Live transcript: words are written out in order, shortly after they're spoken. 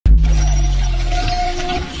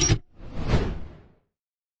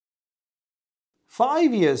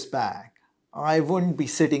5 years back, I wouldn't be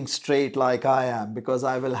sitting straight like I am because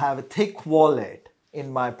I will have a thick wallet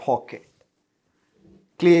in my pocket.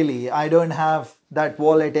 Clearly, I don't have that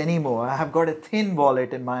wallet anymore. I have got a thin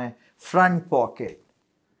wallet in my front pocket.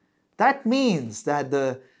 That means that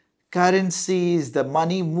the currencies, the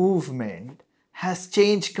money movement has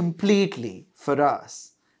changed completely for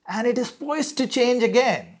us, and it is poised to change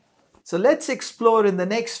again. So let's explore in the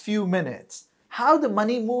next few minutes how the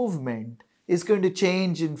money movement is going to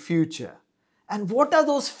change in future, and what are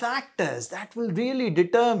those factors that will really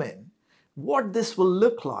determine what this will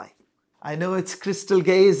look like. I know it's crystal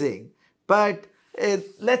gazing, but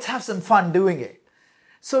let's have some fun doing it.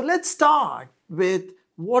 So let's start with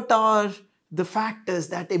what are the factors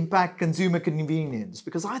that impact consumer convenience,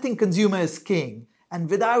 because I think consumer is king, and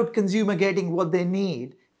without consumer getting what they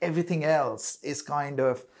need, everything else is kind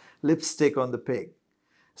of lipstick on the pig.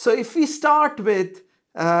 So if we start with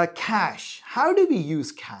cash, how do we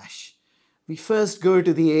use cash? We first go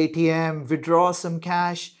to the ATM, withdraw some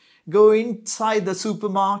cash, go inside the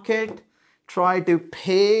supermarket, try to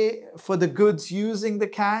pay for the goods using the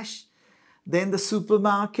cash. Then the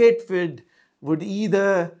supermarket would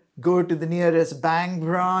either go to the nearest bank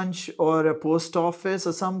branch or a post office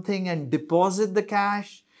or something and deposit the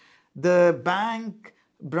cash. The bank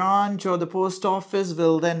branch or the post office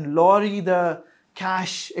will then lorry the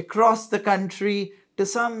cash across the country to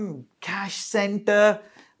some cash center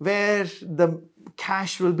where the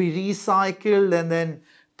cash will be recycled and then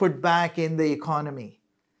put back in the economy.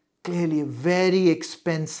 Clearly a very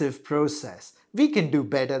expensive process. We can do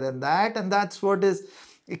better than that, and that's what is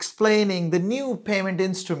explaining the new payment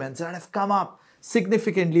instruments that have come up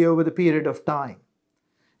significantly over the period of time.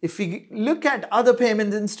 If we look at other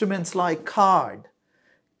payment instruments like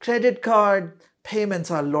credit card payments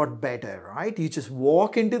are a lot better, right? You just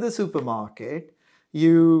walk into the supermarket,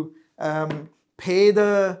 you pay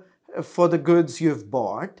for the goods you've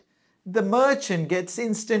bought. The merchant gets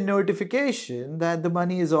instant notification that the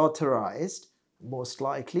money is authorized, most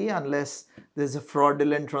likely, unless there's a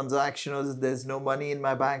fraudulent transaction or there's no money in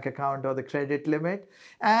my bank account or the credit limit,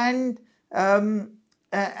 and I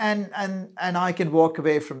can walk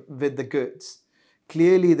away with the goods.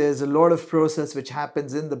 Clearly, there's a lot of process which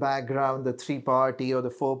happens in the background, the 3-party or the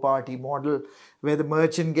 4-party model, where the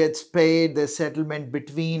merchant gets paid, the settlement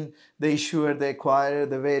between the issuer, the acquirer,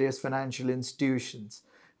 the various financial institutions,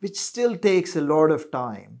 which still takes a lot of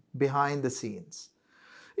time behind the scenes.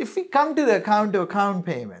 If we come to the account-to-account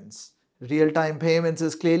payments, real-time payments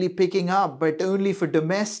is clearly picking up, but only for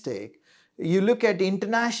domestic. You look at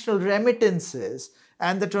international remittances,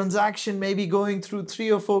 and the transaction may be going through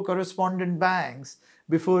 3 or 4 correspondent banks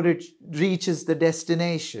before it reaches the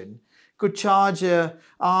destination. Could charge an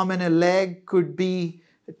arm and a leg, could be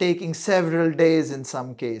taking several days in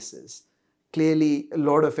some cases. Clearly a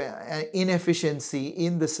lot of inefficiency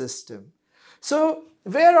in the system. So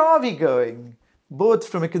where are we going? Both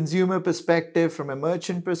from a consumer perspective, from a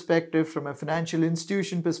merchant perspective, from a financial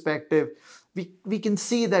institution perspective, we can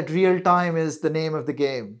see that real time is the name of the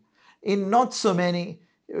game. In not so many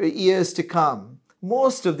years to come,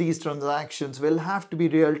 most of these transactions will have to be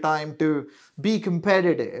real time to be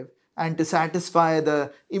competitive and to satisfy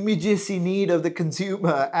the immediacy need of the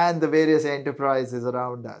consumer and the various enterprises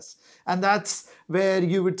around us. And that's where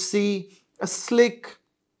you would see a slick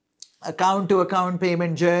account-to-account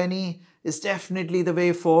payment journey is definitely the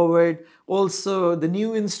way forward. Also, the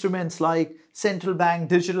new instruments like central bank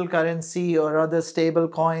digital currency or other stable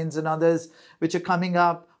coins and others which are coming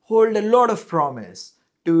up hold a lot of promise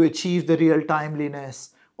to achieve the real timeliness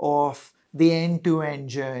of the end-to-end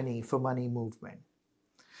journey for money movement.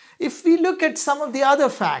 If we look at some of the other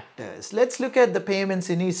factors, let's look at the payments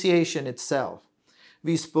initiation itself.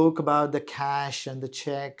 We spoke about the cash and the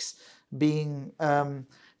checks being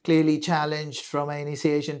clearly challenged from an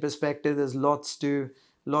initiation perspective. There's lots to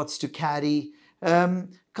carry.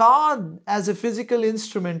 Card as a physical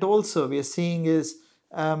instrument also we are seeing is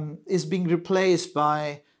being replaced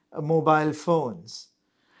by mobile phones.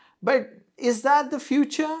 But is that the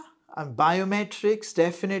future? Biometrics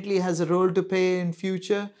definitely has a role to play in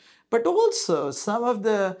future, but also some of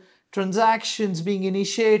the transactions being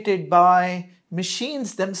initiated by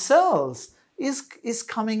machines themselves is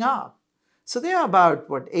coming up. So there are about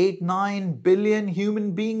 8-9 billion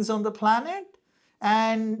human beings on the planet,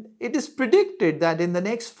 and it is predicted that in the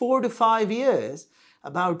next 4 to 5 years,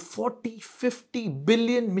 about 40-50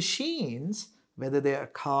 billion machines, whether they are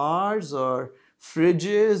cars or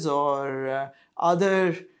fridges or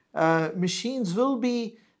other machines, will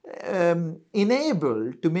be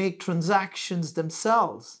enabled to make transactions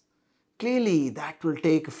themselves. clearly that will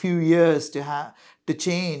take a few years to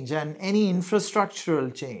change, and any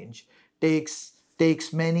infrastructural change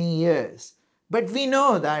takes many years. But we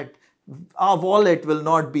know that our wallet will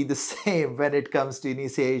not be the same when it comes to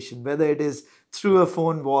initiation, whether it is through a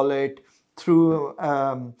phone wallet, through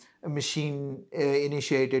a machine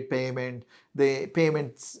initiated payment.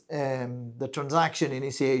 The transaction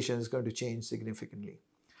initiation is going to change significantly.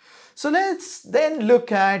 So let's then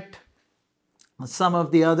look at some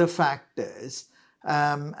of the other factors,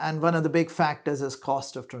 and one of the big factors is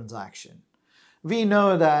cost of transaction. We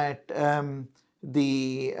know that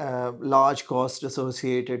the large cost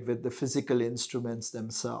associated with the physical instruments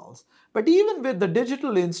themselves. But even with the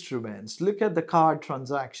digital instruments, look at the card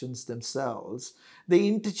transactions themselves, the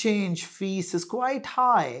interchange fees is quite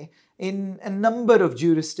high in a number of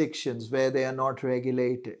jurisdictions where they are not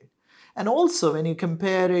regulated. And also when you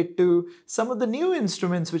compare it to some of the new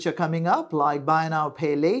instruments which are coming up, like buy now,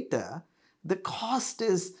 pay later, the cost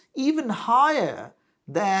is even higher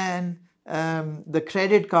than the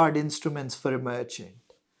credit card instruments for a merchant.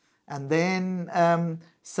 And then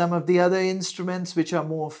some of the other instruments which are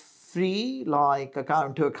more free, like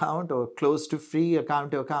account to account or close to free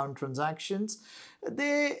account to account transactions,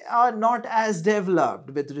 they are not as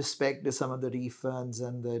developed with respect to some of the refunds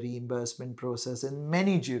and the reimbursement process in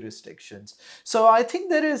many jurisdictions. So I think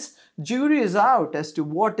there is, jury is out as to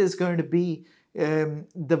what is going to be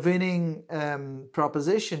the winning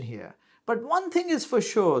proposition here. But one thing is for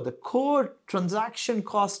sure, the core transaction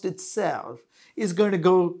cost itself is going to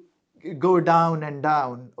go down and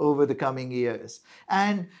down over the coming years.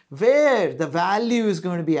 And where the value is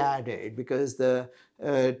going to be added, because the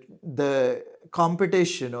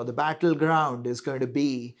competition or the battleground is going to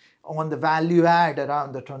be on the value add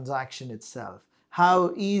around the transaction itself.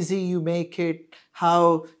 How easy you make it,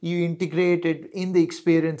 how you integrate it in the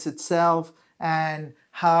experience itself, and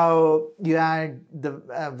how you add the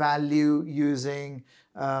value using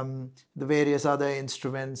the various other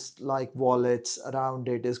instruments like wallets around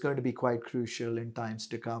it is going to be quite crucial in times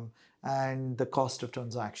to come, and the cost of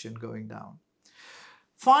transaction going down.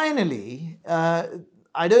 Finally,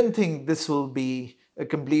 I don't think this will be a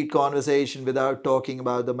complete conversation without talking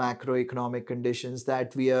about the macroeconomic conditions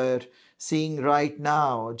that we are seeing right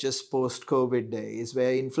now, just post-COVID days,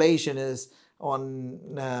 where inflation is on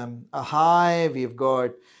a high. We've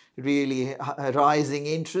got really rising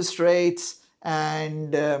interest rates,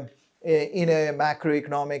 and in a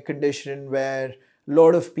macroeconomic condition where a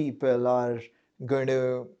lot of people are going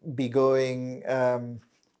to be going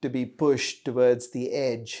to be pushed towards the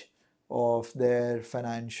edge of their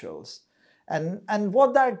financials. And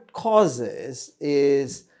what that causes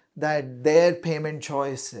is that their payment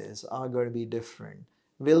choices are going to be different.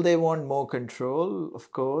 Will they want more control?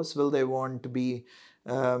 Of course. Will they want to be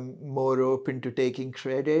more open to taking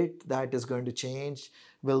credit? That is going to change.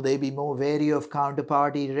 Will they be more wary of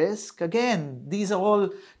counterparty risk? Again, these are all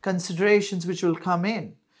considerations which will come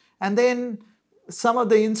in. And then some of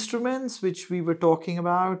the instruments which we were talking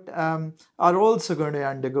about are also going to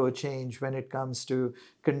undergo change when it comes to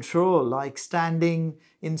control, like standing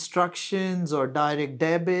instructions or direct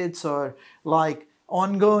debits, or like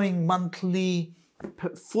ongoing monthly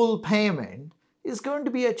full payment is going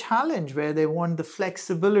to be a challenge, where they want the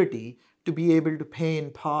flexibility to be able to pay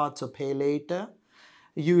in parts or pay later.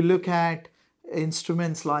 You look at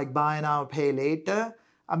instruments like buy now, pay later.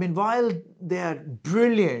 I mean, while they are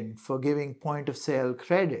brilliant for giving point of sale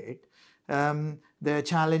credit, there are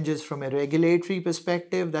challenges from a regulatory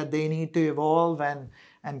perspective that they need to evolve,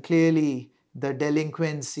 and clearly the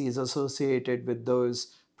delinquencies associated with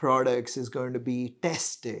those products is going to be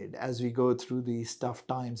tested as we go through these tough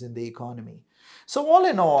times in the economy. So all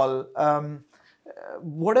in all,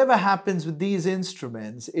 whatever happens with these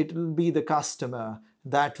instruments, it will be the customer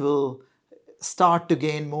that will start to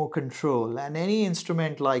gain more control. And any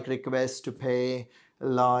instrument like request to pay,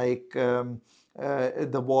 like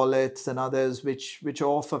the wallets and others which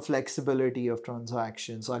offer flexibility of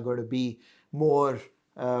transactions, are going to be more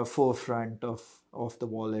forefront of the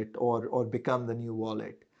wallet, or become the new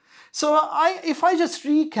wallet. So if I just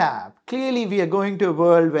recap, clearly we are going to a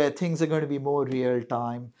world where things are going to be more real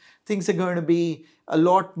time. Things are going to be a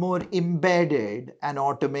lot more embedded and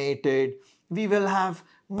automated. We will have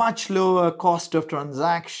much lower cost of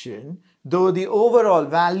transaction, though the overall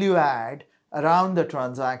value add around the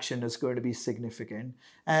transaction is going to be significant.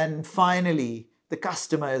 And finally, the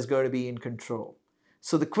customer is going to be in control.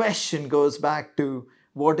 So the question goes back to,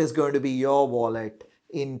 what is going to be your wallet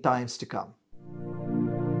in times to come?